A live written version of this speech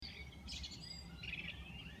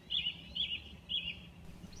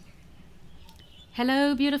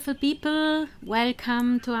Hello, beautiful people.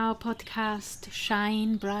 Welcome to our podcast,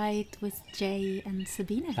 Shine Bright with Jay and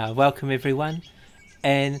Sabine. Welcome, everyone.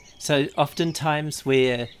 And so oftentimes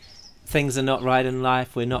where things are not right in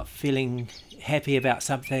life, we're not feeling happy about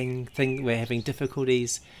something, we're having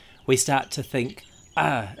difficulties, we start to think,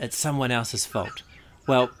 it's someone else's fault.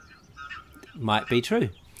 Well, might be true.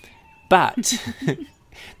 But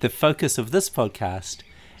the focus of this podcast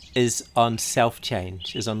is on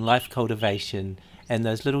self-change, is on life cultivation and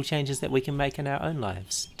those little changes that we can make in our own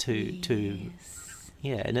lives and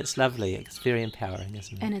it's lovely. It's very empowering,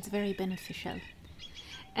 isn't it? And it's very beneficial.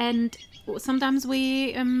 And sometimes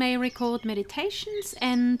we may record meditations,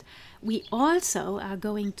 and we also are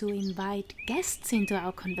going to invite guests into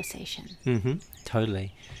our conversation.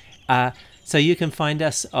 Totally. So you can find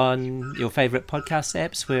us on your favorite podcast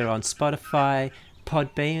apps. We're on Spotify,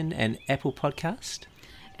 Podbean, and Apple Podcast.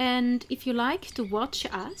 And if you like to watch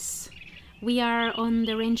us, we are on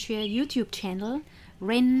the Renshui YouTube channel,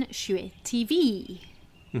 Renshui TV.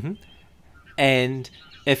 And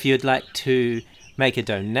if you'd like to make a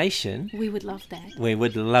donation, we would love that. We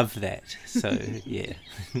would love that. So, yeah.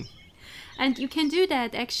 And you can do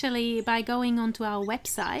that actually by going onto our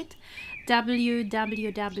website,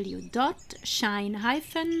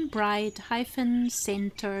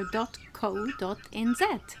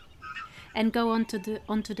 www.shine-bright-center.co.nz, and go onto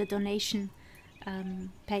the donation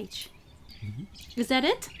page. Is that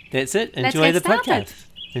it? That's it. Enjoy the started. Podcast.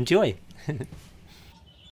 Enjoy.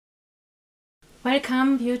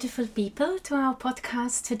 Welcome, beautiful people, to our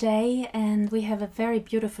podcast today, and we have a very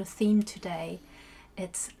beautiful theme today.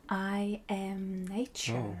 It's I Am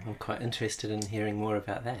Nature. Oh, I'm quite interested in hearing more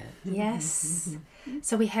about that. Yes.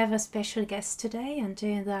 So we have a special guest today, and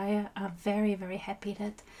Jay and I are very, very happy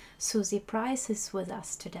that Susie Price is with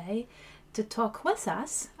us today to talk with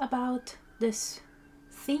us about this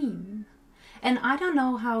theme. And I don't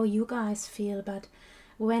know how you guys feel, but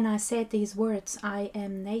when I said these words, I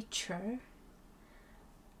am nature,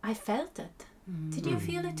 I felt it. Did you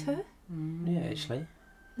feel it too? Yeah, actually.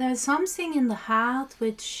 There's something in the heart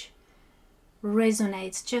which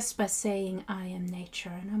resonates just by saying I am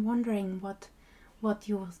nature, and I'm wondering what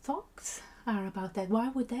your thoughts are about that. Why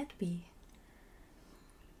would that be?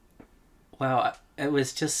 Well, it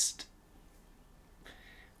was just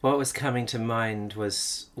what was coming to mind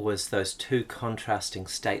was those two contrasting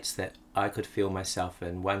states that I could feel myself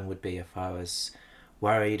in. One would be if I was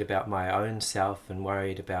worried about my own self and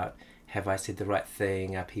worried about, have I said the right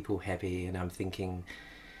thing? Are people happy? And I'm thinking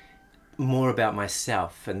more about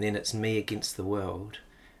myself, and then it's me against the world.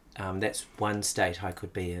 That's one state I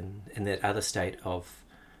could be in, and that other state of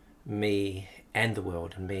me and the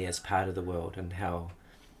world, and me as part of the world, and how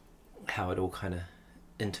it all kind of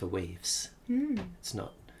interweaves. It's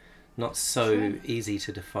not so easy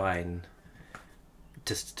to define.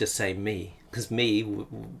 Just say me, because me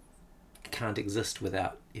can't exist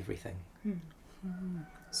without everything.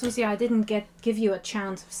 Susie, I didn't give you a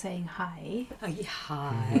chance of saying hi.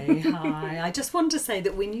 Hi. I just wanted to say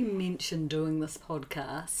that when you mentioned doing this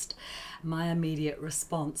podcast, my immediate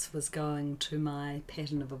response was going to my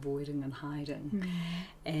pattern of avoiding and hiding.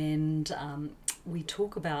 And we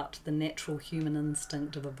talk about the natural human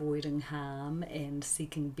instinct of avoiding harm and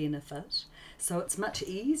seeking benefit. So it's much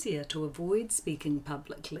easier to avoid speaking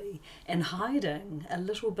publicly and hiding, a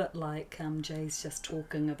little bit like Jay's just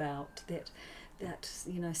talking about that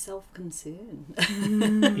self-concern.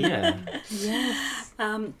 Yeah. Yes.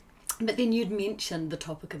 But then you'd mentioned the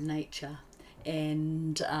topic of nature,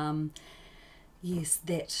 and yes,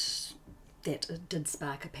 that did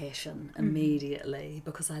spark a passion immediately,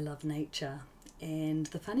 because I love nature. And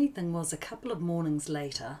the funny thing was, a couple of mornings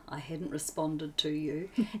later, I hadn't responded to you,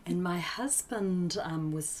 and my husband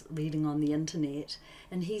was reading on the internet,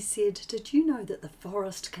 and he said, "Did you know that the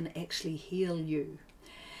forest can actually heal you?"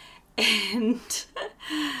 And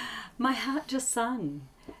my heart just sung,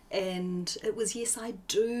 and it was, yes, I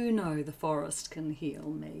do know the forest can heal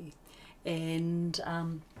me, and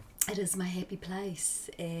it is my happy place.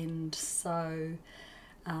 And so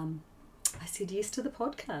I said yes to the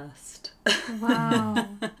podcast. Wow.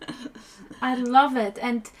 I love it.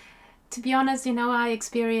 And to be honest, I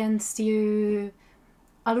experienced you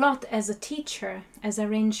a lot as a teacher, as a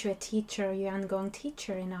Renshui teacher, Yuan-gong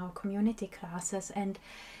teacher in our community classes. And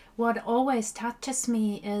what always touches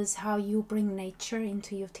me is how you bring nature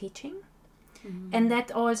into your teaching. And that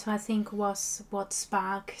also, I think, was what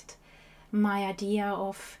sparked my idea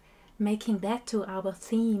of making that to our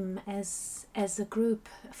theme as a group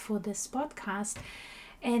for this podcast.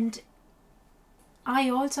 And I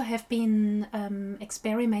also have been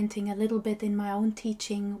experimenting a little bit in my own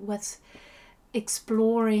teaching with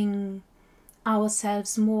exploring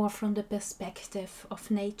ourselves more from the perspective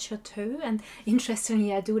of nature too. And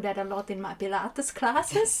interestingly, I do that a lot in my Pilates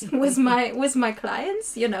classes with my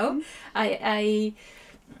clients.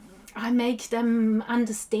 I make them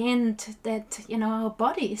understand that our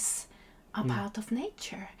bodies are part of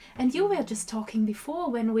nature. And you were just talking before,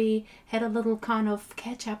 when we had a little kind of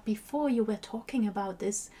catch up before, you were talking about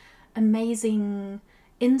this amazing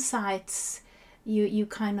insights you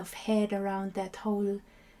kind of had around that whole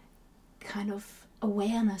kind of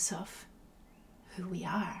awareness of who we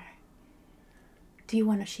are. Do you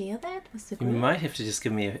want to share that with the group? You might have to just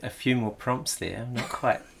give me a few more prompts there. I'm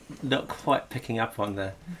not quite picking up on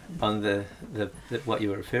the what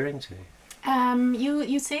you were referring to.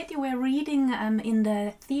 You said you were reading in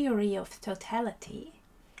the Theory of Totality,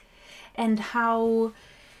 and how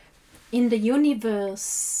in the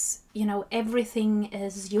universe, everything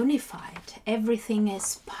is unified. Everything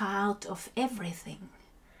is part of everything.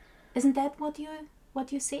 Isn't that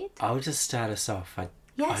what you said? I'll just start us off.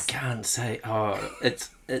 Yes. I can't say. Oh,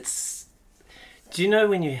 it's. Do you know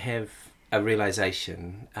when you have a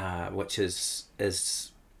realization, which is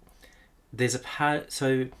there's a part.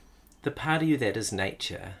 So the part of you that is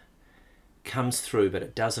nature comes through, but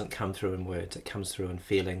it doesn't come through in words. It comes through in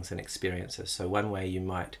feelings and experiences. So one way you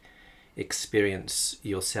might experience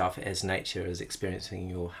yourself as nature is experiencing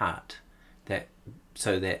your heart.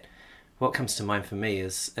 So that what comes to mind for me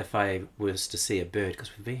is if I was to see a bird,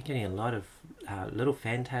 because we've been getting a lot of little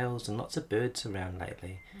fantails and lots of birds around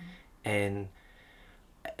lately, and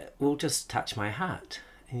it will just touch my heart.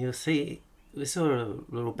 And you'll see, we saw a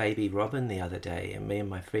little baby robin the other day, and me and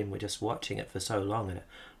my friend were just watching it for so long, and it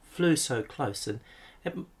flew so close, and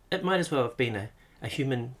it might as well have been a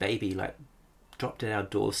human baby, like dropped at our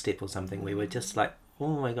doorstep or something. We were just like,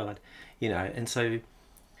 oh my God, and so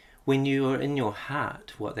when you are in your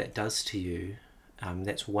heart, what that does to you,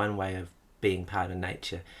 that's one way of being part of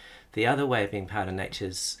nature. The other way of being part of nature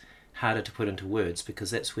is harder to put into words,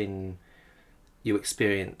 because that's when you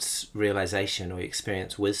experience realization or you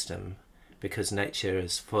experience wisdom, because nature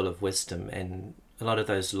is full of wisdom. And a lot of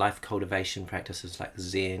those life cultivation practices like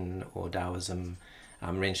Zen or Taoism,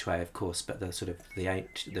 Ren Shui of course, but the sort of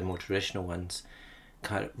the more traditional ones,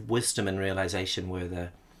 kind of wisdom and realization were the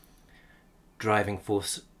driving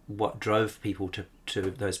force, what drove people to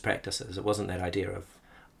those practices. It wasn't that idea of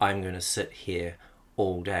I'm going to sit here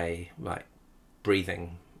all day like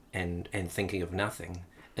breathing and thinking of nothing.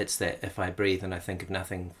 It's that if I breathe and I think of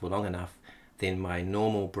nothing for long enough, then my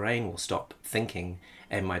normal brain will stop thinking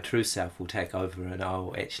and my true self will take over, and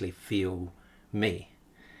I'll actually feel me.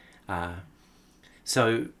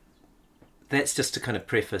 So that's just to kind of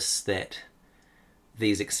preface that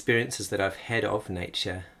these experiences that I've had of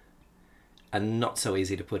nature are not so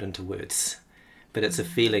easy to put into words, but it's a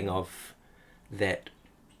feeling of that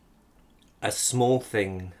a small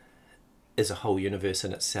thing is a whole universe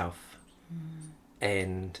in itself,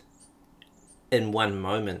 and in one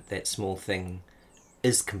moment that small thing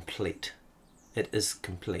is complete. It is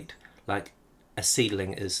complete. Like a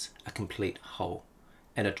seedling is a complete whole,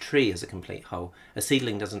 and a tree is a complete whole. A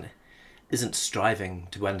seedling isn't striving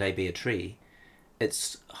to one day be a tree.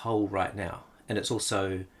 It's whole right now, and it's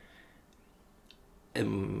also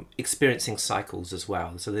experiencing cycles as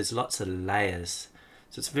well. So there's lots of layers.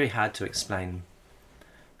 So it's very hard to explain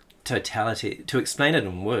totality. To explain it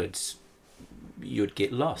in words, you'd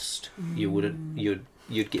get lost. You'd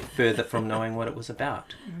get further from knowing what it was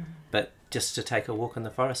about. But just to take a walk in the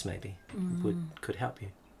forest maybe could help you.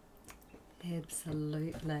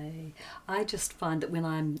 Absolutely. I just find that when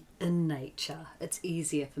I'm in nature, it's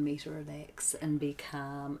easier for me to relax and be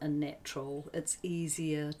calm and natural. It's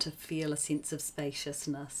easier to feel a sense of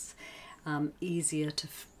spaciousness, easier to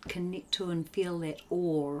connect to and feel that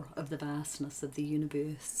awe of the vastness of the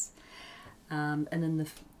universe. And then the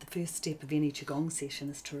first step of any Qigong session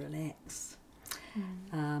is to relax.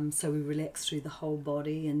 So we relax through the whole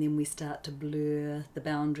body, and then we start to blur the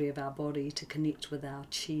boundary of our body to connect with our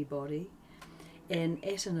Qi body. And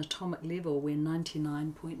at an atomic level, we're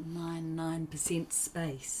 99.99%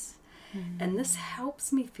 space. And this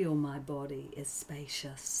helps me feel my body as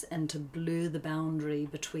spacious and to blur the boundary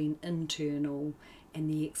between internal and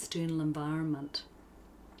the external environment.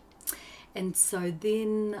 And so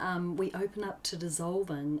then we open up to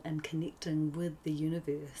dissolving and connecting with the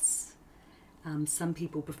universe. Some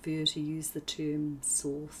people prefer to use the term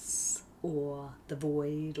source or the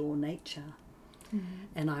void or nature.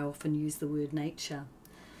 And I often use the word nature.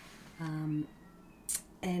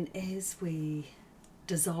 And as we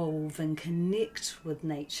dissolve and connect with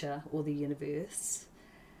nature or the universe,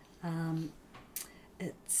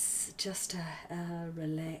 it's just a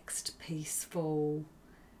relaxed, peaceful,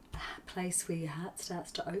 place where your heart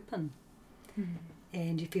starts to open.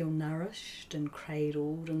 And you feel nourished and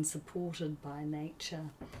cradled and supported by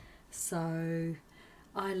nature. So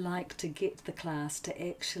I like to get the class to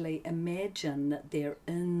actually imagine that they're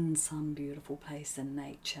in some beautiful place in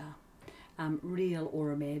nature, real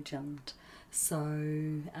or imagined.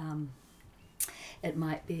 So it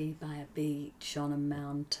might be by a beach, on a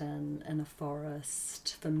mountain, in a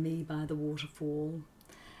forest, for me by the waterfall.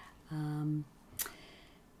 And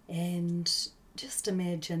just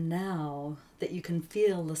imagine now that you can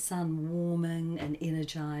feel the sun warming and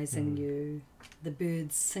energizing you, the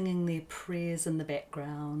birds singing their prayers in the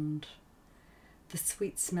background, the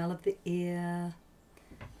sweet smell of the air,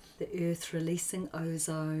 the earth releasing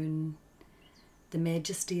ozone, the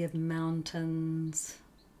majesty of mountains,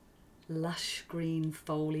 lush green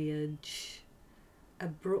foliage, a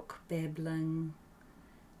brook babbling.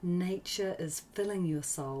 Nature is filling your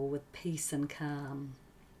soul with peace and calm.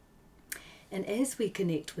 And as we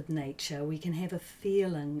connect with nature, we can have a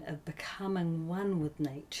feeling of becoming one with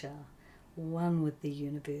nature, one with the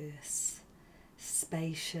universe,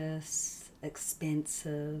 spacious,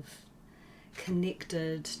 expansive,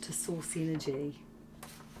 connected to source energy.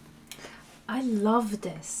 I love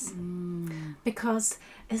this because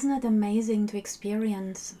isn't it amazing to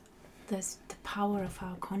experience the power of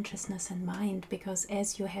our consciousness and mind? Because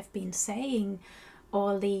as you have been saying,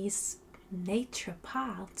 all these nature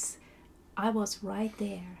paths, I was right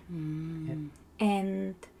there, and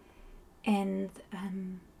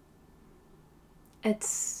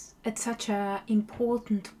it's such a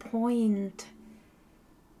important point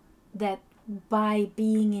that by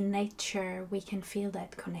being in nature we can feel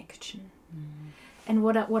that connection. And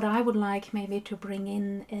what I would like maybe to bring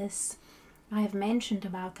in is, I have mentioned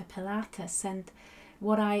about the Pilates, and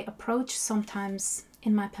what I approach sometimes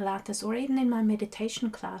in my Pilates or even in my meditation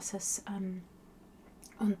classes on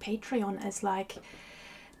Patreon is like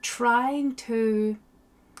trying to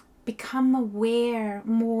become aware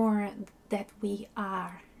more that we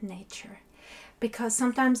are nature. Because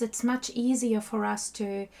sometimes it's much easier for us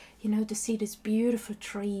to, to see these beautiful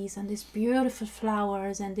trees and these beautiful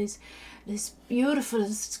flowers and this beautiful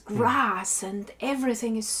grass, and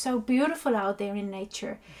everything is so beautiful out there in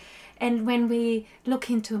nature. And when we look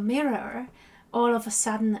into a mirror, all of a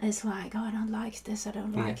sudden it's like, oh, I don't like this, I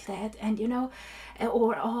don't like that, and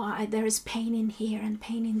there is pain in here and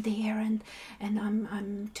pain in there, and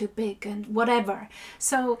I'm too big and whatever.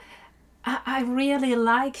 So I really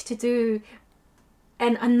like to do.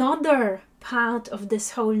 And another part of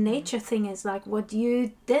this whole nature thing is like what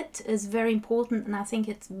you did is very important, and I think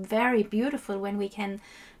it's very beautiful when we can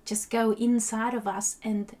just go inside of us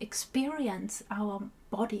and experience our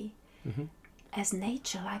body as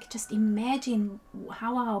nature. Like just imagine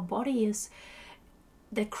how our body is,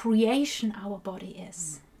 the creation our body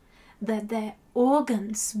is. That the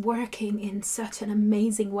organs working in such an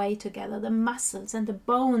amazing way together, the muscles and the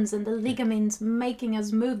bones and the ligaments making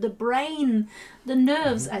us move, the brain, the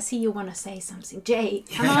nerves. I see you want to say something, Jay.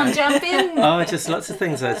 Come on, jump in. Oh, just lots of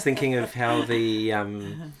things. I was thinking of how the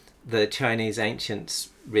Chinese ancients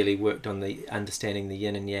really worked on the understanding the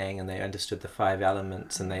yin and yang, and they understood the 5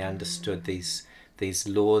 elements, and they understood these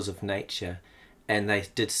laws of nature, and they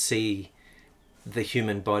did see the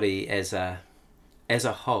human body as a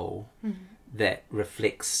whole that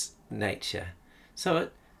reflects nature. So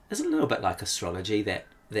it is a little bit like astrology, that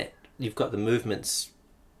you've got the movements,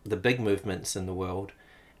 the big movements in the world,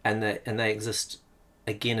 and they exist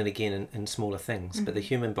again and again in smaller things. But the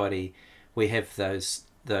human body, we have those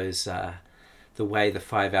the way the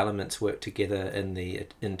 5 elements work together in the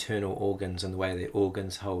internal organs, and the way the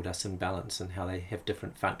organs hold us in balance, and how they have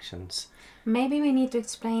different functions. Maybe we need to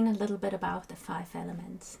explain a little bit about the 5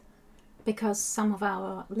 elements, because some of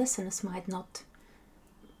our listeners might not,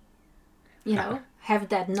 have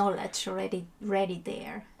that knowledge already ready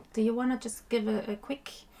there. Do you want to just give a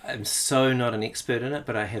quick... I'm so not an expert in it,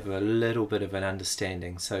 but I have a little bit of an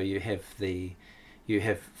understanding. So you have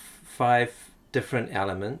 5 different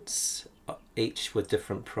elements, each with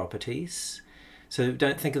different properties. So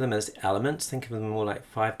don't think of them as elements, think of them more like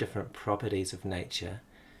 5 different properties of nature.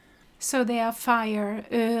 So they are fire,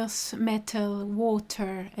 earth, metal,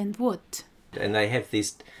 water, and wood. And they have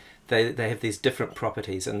these different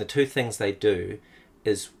properties, and the 2 things they do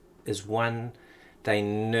is one, they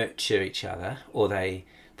nurture each other, or they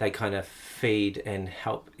kind of feed and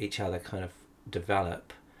help each other kind of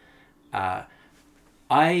develop.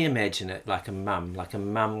 I imagine it like a mum. Like a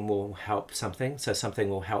mum will help something, so something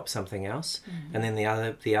will help something else, and then the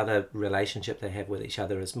other relationship they have with each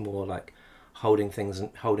other is more like holding things and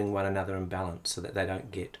holding one another in balance, so that they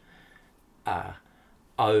don't get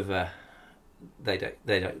over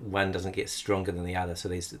one doesn't get stronger than the other. So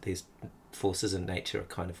these forces in nature are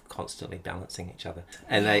kind of constantly balancing each other,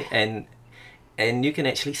 and you can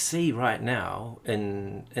actually see right now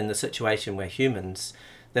in the situation where humans,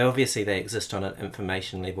 they exist on an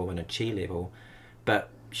information level and a chi level, but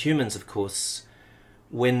humans, of course,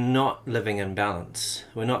 we're not living in balance.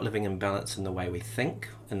 We're not living in balance in the way we think,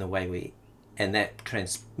 and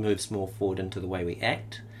that moves more forward into the way we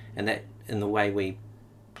act, and that in the way we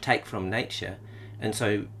take from nature. And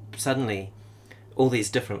so suddenly all these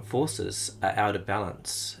different forces are out of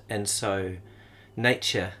balance, and so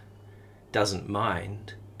nature doesn't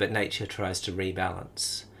mind, but nature tries to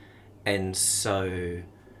rebalance. And so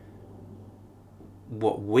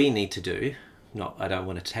what we need to do, I don't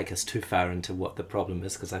want to take us too far into what the problem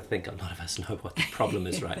is, because I think a lot of us know what the problem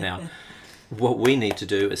is right now. What we need to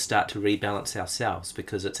do is start to rebalance ourselves,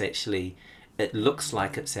 because it looks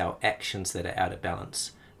like it's our actions that are out of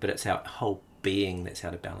balance, but it's our whole being that's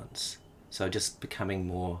out of balance. So just becoming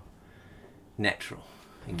more natural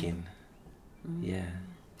again. Yeah.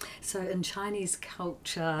 So in Chinese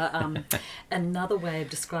culture, another way of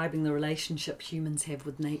describing the relationship humans have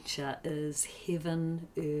with nature is heaven,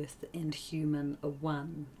 earth and human are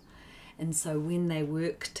one. And so when they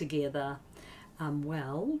work together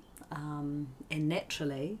well and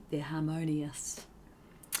naturally, they're harmonious.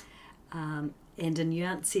 And in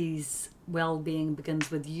Yuanzi's Well-Being Begins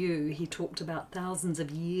With You, he talked about thousands of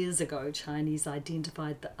years ago, Chinese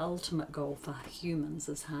identified the ultimate goal for humans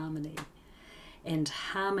as harmony. And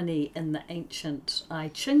harmony in the ancient I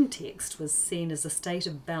Ching text was seen as a state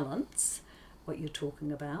of balance, what you're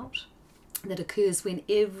talking about, that occurs when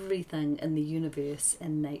everything in the universe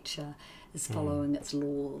and nature is following its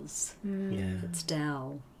laws, its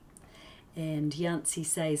Tao. And Yanzi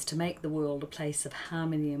says to make the world a place of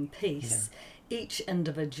harmony and peace, each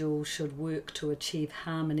individual should work to achieve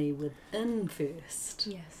harmony within first.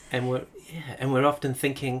 Yes. And we're often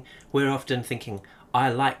thinking, I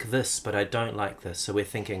like this, but I don't like this. So we're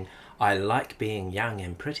thinking, I like being young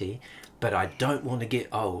and pretty, but I don't want to get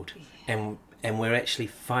old. And we're actually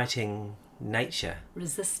fighting nature.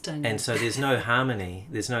 Resisting. And so there's no harmony.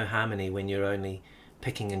 There's no harmony when you're only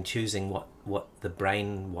picking and choosing what the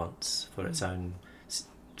brain wants for its own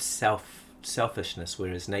selfishness,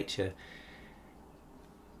 whereas nature,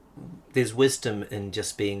 there's wisdom in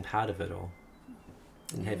just being part of it all.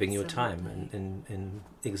 And having your time and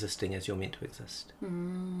existing as you're meant to exist.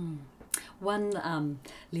 One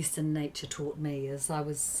lesson nature taught me is it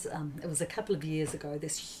was a couple of years ago,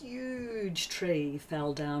 this huge tree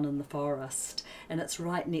fell down in the forest, and it's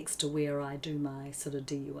right next to where I do my sort of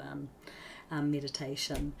Diyuan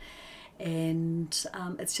meditation. And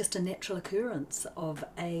it's just a natural occurrence of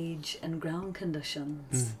age and ground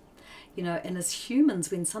conditions. You know, and as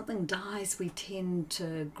humans, when something dies, we tend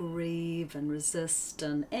to grieve and resist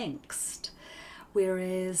and angst,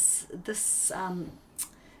 whereas this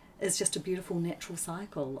is just a beautiful natural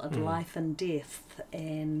cycle of life and death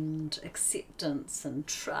and acceptance and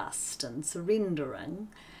trust and surrendering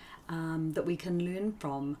that we can learn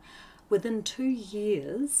from. Within 2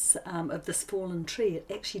 years of this fallen tree,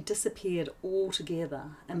 it actually disappeared altogether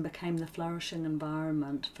and became the flourishing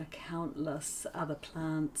environment for countless other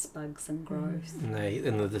plants, bugs and growth.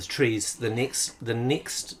 And the trees, the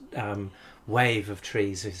next wave of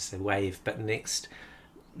trees, is a wave, but next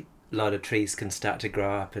lot of trees can start to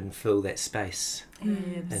grow up and fill that space.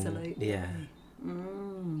 Absolutely.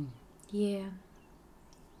 Yeah.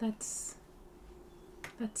 That's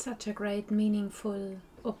such a great, meaningful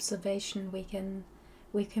observation we can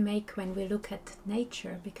make when we look at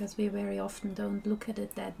nature, because we very often don't look at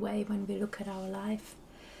it that way when we look at our life.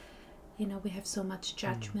 You know, we have so much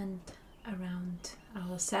judgment around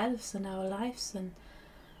ourselves and our lives,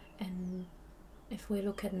 and if we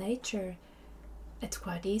look at nature, it's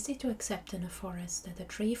quite easy to accept in a forest that a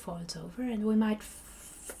tree falls over, and we might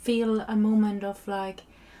feel a moment of like,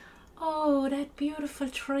 oh, that beautiful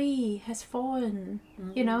tree has fallen,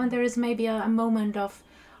 you know, and there is maybe a moment of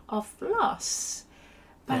loss,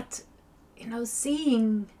 but you know,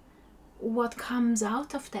 seeing what comes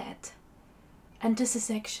out of that, and this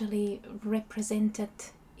is actually represented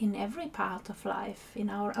in every part of life, in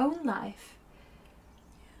our own life,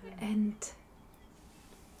 and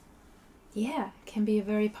can be a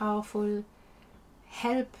very powerful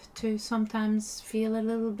help to sometimes feel a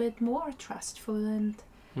little bit more trustful and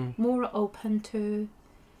more open to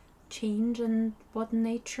change and what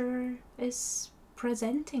nature is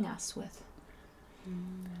presenting us with.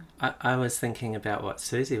 I was thinking about what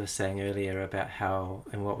Susie was saying earlier about how,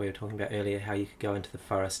 and what we were talking about earlier, how you could go into the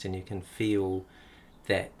forest and you can feel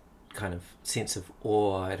that kind of sense of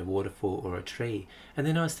awe at a waterfall or a tree. And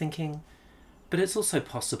then I was thinking, But it's also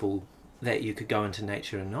possible that you could go into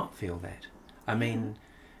nature and not feel that. I mean,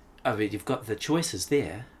 you've got the choices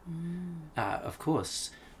there, of course.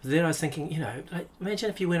 But then I was thinking, like, imagine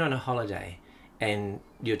if you went on a holiday and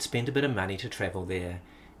you'd spend a bit of money to travel there,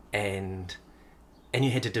 and you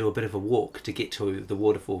had to do a bit of a walk to get to the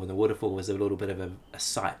waterfall, and the waterfall was a little bit of a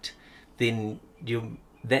sight. Then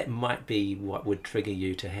that might be what would trigger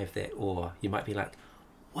you to have that awe. You might be like,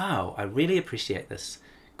 wow, I really appreciate this,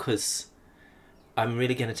 because I'm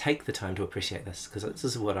really going to take the time to appreciate this, because this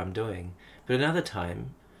is what I'm doing. But another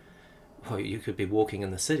time, well, you could be walking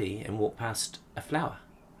in the city and walk past a flower.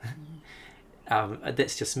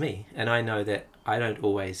 That's just me, and I know that I don't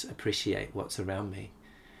always appreciate what's around me.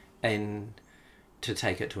 And to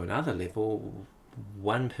take it to another level,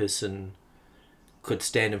 one person could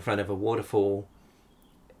stand in front of a waterfall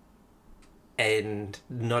and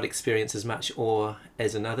not experience as much awe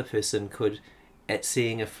as another person could at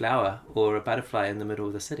seeing a flower or a butterfly in the middle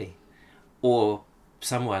of the city. Or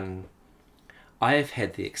someone, I have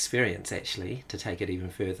had the experience, actually, to take it even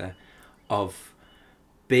further, of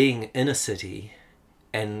being in a city,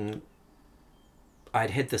 and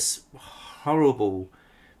I'd had this horrible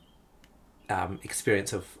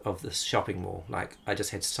experience of this shopping mall. Like, I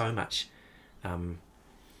just had so much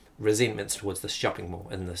resentments towards this shopping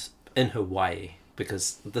mall in Hawaii,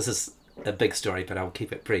 because this is a big story, but I'll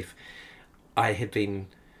keep it brief. I had been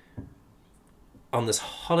on this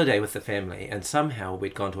holiday with the family, and somehow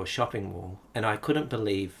we'd gone to a shopping mall, and I couldn't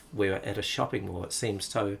believe we were at a shopping mall. It seemed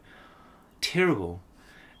so terrible.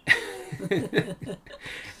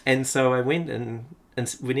 And so I went in, and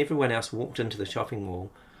when everyone else walked into the shopping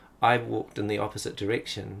mall, I walked in the opposite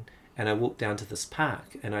direction, and I walked down to this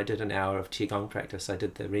park, and I did an hour of Qigong practice. I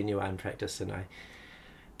did the Renyuan practice, and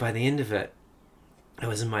by the end of it, I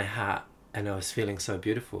was in my heart, and I was feeling so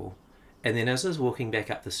beautiful. And then as I was walking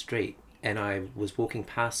back up the street, and I was walking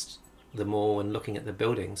past the mall and looking at the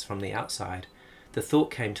buildings from the outside, the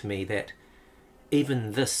thought came to me that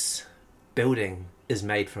even this building is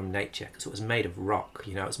made from nature, because it was made of rock,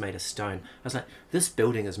 it was made of stone. I was like, this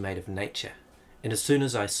building is made of nature. And as soon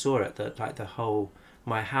as I saw it,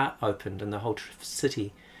 my heart opened, and the whole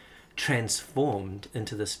city transformed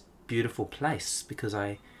into this beautiful place, because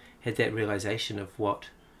I had that realization of what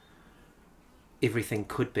everything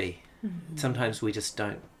could be. Mm-hmm. Sometimes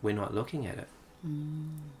we're not looking at it.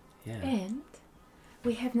 Yeah. And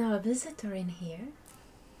we have now a visitor in here,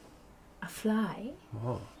 a fly.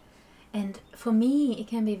 Oh. And for me, it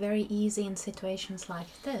can be very easy in situations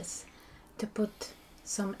like this to put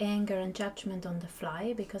some anger and judgment on the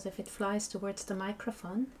fly, because if it flies towards the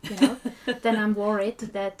microphone, then I'm worried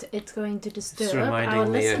that it's going to disturb our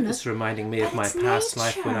listeners. It's reminding me of my past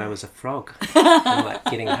life when I was a frog.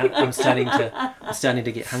 I'm starting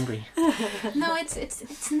to get hungry. No,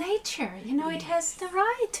 it's nature. It has the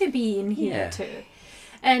right to be in here too.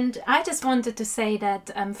 And I just wanted to say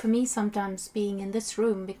that for me, sometimes being in this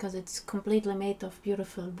room, because it's completely made of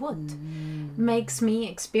beautiful wood, makes me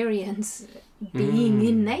experience being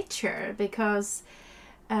in nature, because,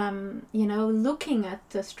 looking at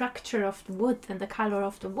the structure of the wood and the color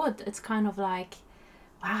of the wood, it's kind of like,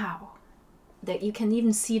 wow, that you can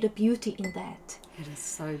even see the beauty in that. It is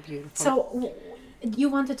so beautiful. So you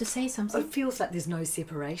wanted to say something? It feels like there's no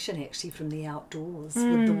separation actually from the outdoors,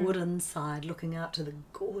 with the wood inside looking out to the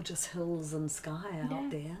gorgeous hills and sky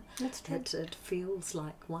out there. That's true. It feels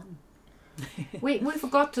like one. We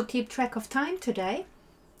forgot to keep track of time today.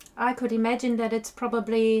 I could imagine that it's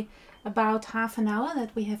probably about half an hour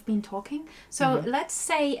that we have been talking. So let's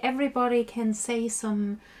say everybody can say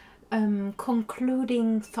some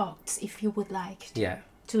concluding thoughts, if you would like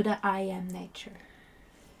to the I am nature.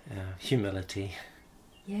 Humility.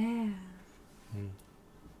 Yeah.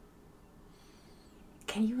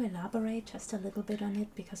 Can you elaborate just a little bit on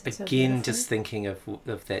it, because it's again so just thinking of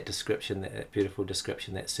that description, that beautiful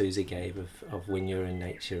description that Susie gave of when you're in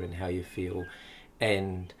nature and how you feel.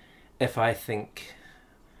 And if I think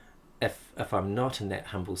if I'm not in that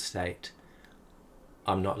humble state,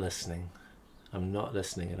 I'm not listening and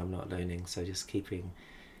I'm not learning. So just keeping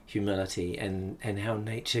humility, and how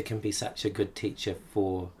nature can be such a good teacher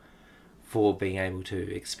for being able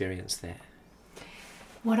to experience that.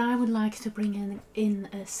 What I would like to bring in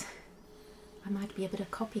is, I might be a bit of a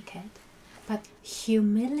copycat, but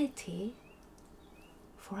humility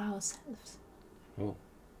for ourselves. Oh.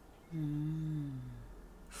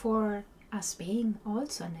 For us being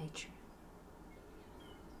also nature.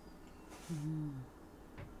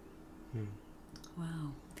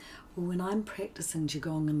 Wow. Well, when I'm practicing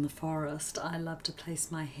Qigong in the forest, I love to place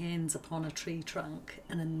my hands upon a tree trunk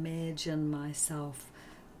and imagine myself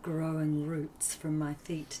growing roots from my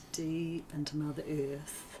feet deep into Mother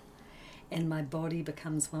Earth, and my body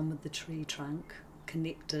becomes one with the tree trunk,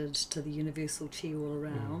 connected to the universal chi all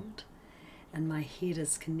around, and my head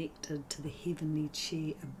is connected to the heavenly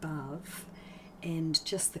chi above, and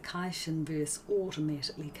just the Kaishin verse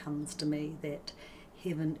automatically comes to me that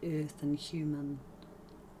heaven, earth and human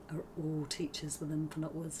are all teachers with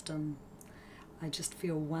infinite wisdom. I just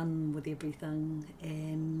feel one with everything,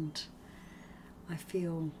 and I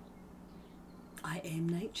feel I am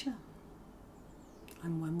nature.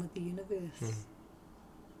 I'm one with the universe.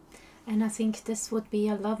 And I think this would be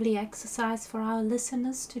a lovely exercise for our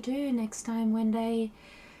listeners to do next time when they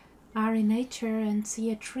are in nature and see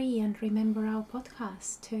a tree and remember our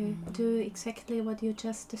podcast, to do exactly what you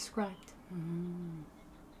just described.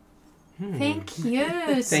 Thank you,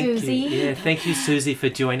 Thank Susie. you. Yeah, thank you, Susie, for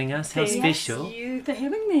joining us. How special. Thank you for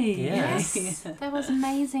having me. Yeah. Yes, that was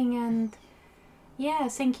amazing. And yeah,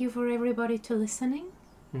 thank you for everybody to listening.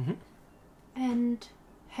 And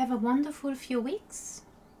have a wonderful few weeks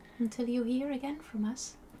until you hear again from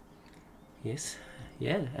us. Yes.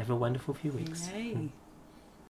 Yeah, have a wonderful few weeks. Yay.